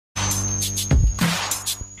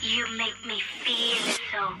You make me feel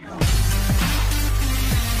so.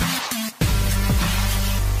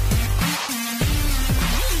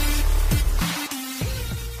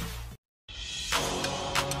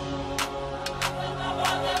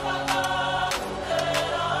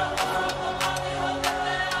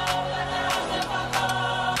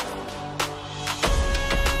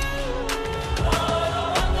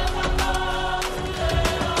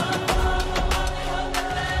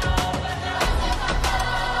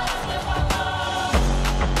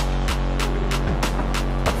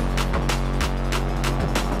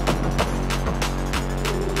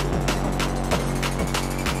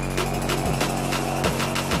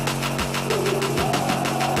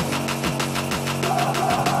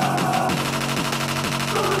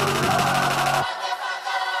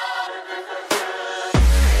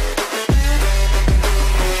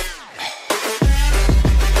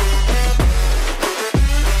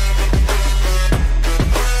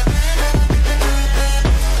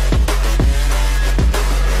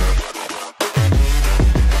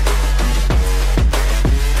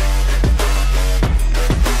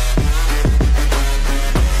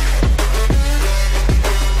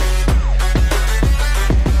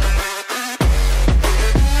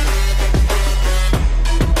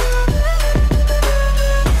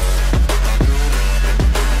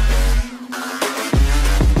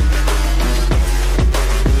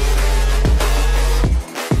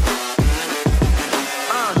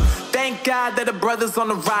 That the brothers on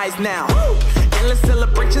the rise now. Woo! Endless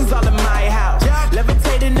celebrations all in my house. Yeah.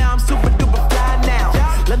 Levitating now, I'm super duper fly now.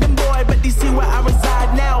 Yeah. London boy, but DC where I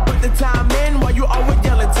reside now. Put the time in while you always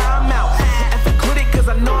yelling time out. And for quit it, cause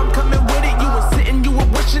I know I'm coming with it. You were sitting, you were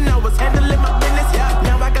wishing I was handling my business. Yeah.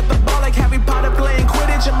 Now I got the ball like Harry Potter playing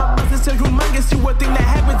Quidditch. And my business so humongous, you would think that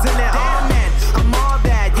happens in there. Damn man, I'm all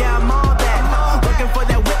that, yeah, I'm all that. Looking for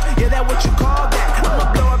that whip, yeah, that what you call that.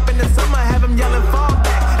 I'ma blow up in the summer, have them yelling fall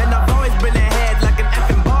back. Been ahead like an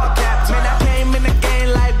effing ball cap. Man, I came in the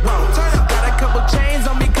game like, whoa. Got a couple chains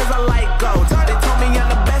on me cause I like gold. They told me I'm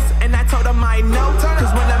the best and I told them I know.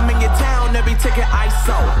 Cause when I'm in your town, every ticket I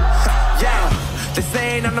sold. Yeah, they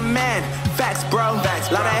saying I'm the man. Facts, bro.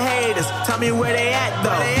 Lot of haters, tell me where they at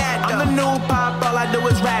though. I'm the new pop, all I do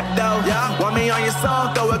is rap though. Want me on your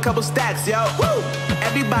song, throw a couple stacks, yo. Woo!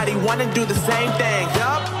 Everybody wanna do the same thing.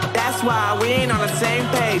 That's why we ain't on the same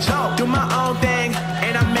page. Do my own thing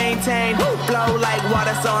and I maintain. Flow like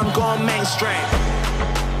water, so I'm going mainstream.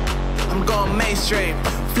 I'm going mainstream.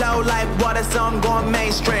 Flow like water, so I'm going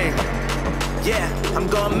mainstream. Yeah, I'm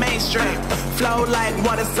going mainstream. Flow like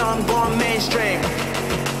water, so I'm going mainstream.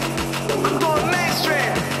 I'm going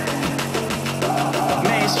mainstream.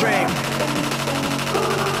 Mainstream.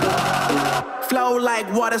 Flow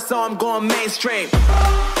like water, so I'm going mainstream.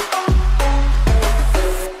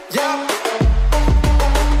 Yeah.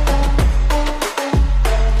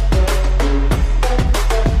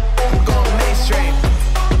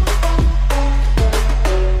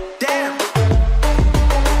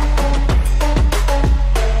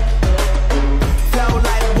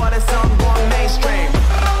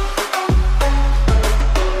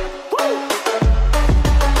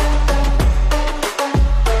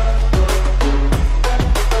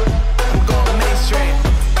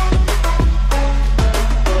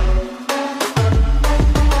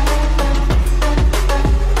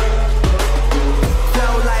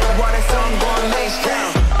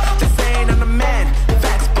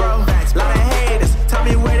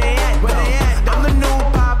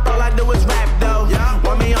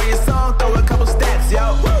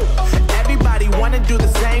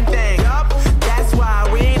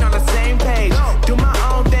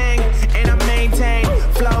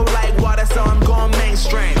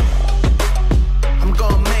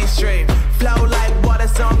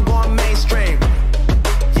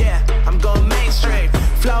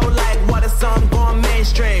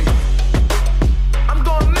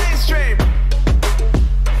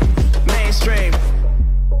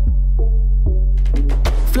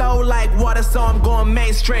 Flow like water, so I'm going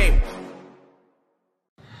mainstream.